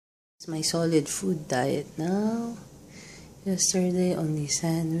It's my solid food diet now. Yesterday only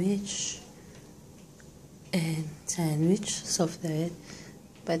sandwich and soft diet,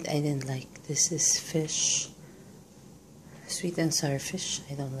 but I didn't like. This is fish, sweet and sour fish.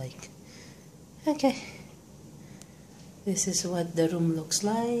 I don't like. Okay, this is what the room looks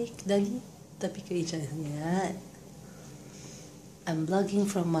like. Dali, tabi kayo dyan. Yan. I'm vlogging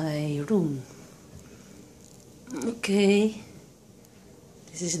from my room. Okay,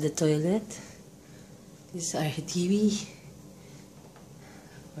 this is the toilet. This is our TV,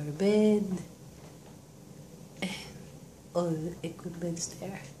 our bed, and all the equipment's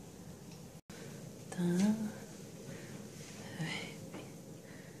there.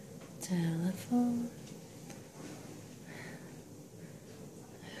 Telephone.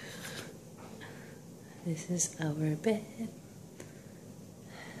 This is our bed,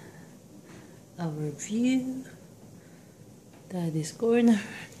 our view. Daddy's corner,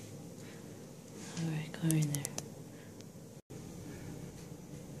 our corner.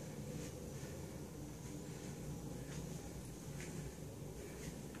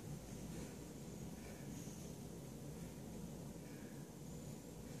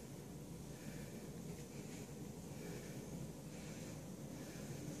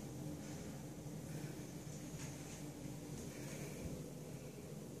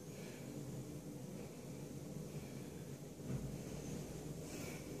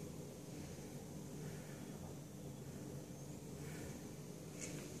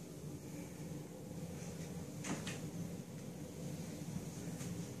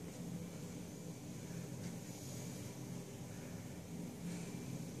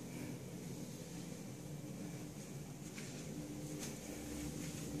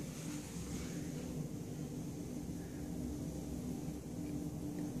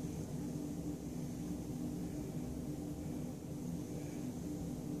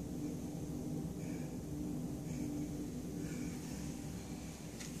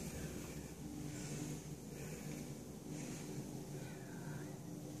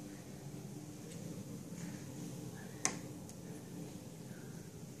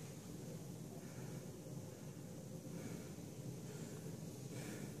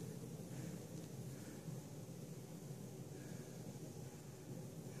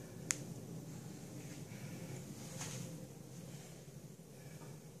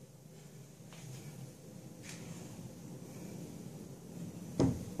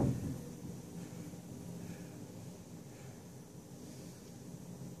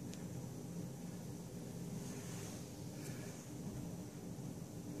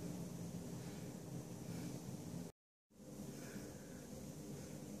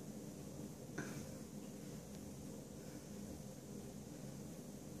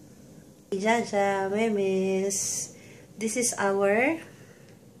 Jaja, memes. This is our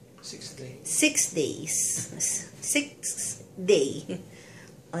 6 days. 6 days. 6th day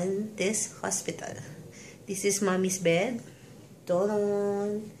on this hospital. This is mommy's bed.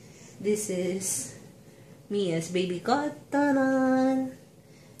 Tanan. This is Mia's baby cot. Tanan.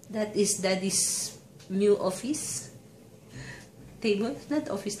 That is daddy's new office table.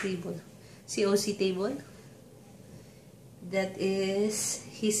 Not office table. COC table. That is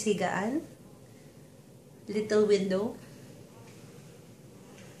his higaan. Little window.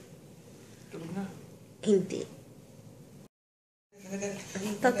 Tulog na. Hindi.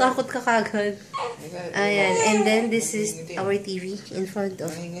 Tatakot ka kagad. Ayan. And then this is our TV in front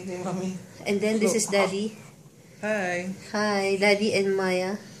of. And then this is daddy. Hi. Hi, daddy and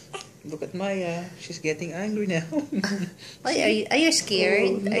Miah. Look at Miah. She's getting angry now. Why are you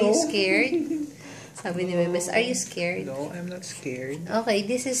scared? Oh, no. Are you scared? Sabi ni Memes, are you scared? No, I'm not scared. Okay,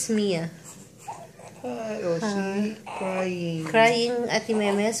 this is Miah. Hi, oh, see? Crying. Crying, Ate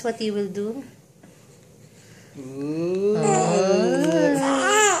Memes, what you will do? Ooh.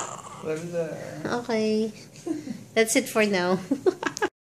 What's that? Okay. That's it for now.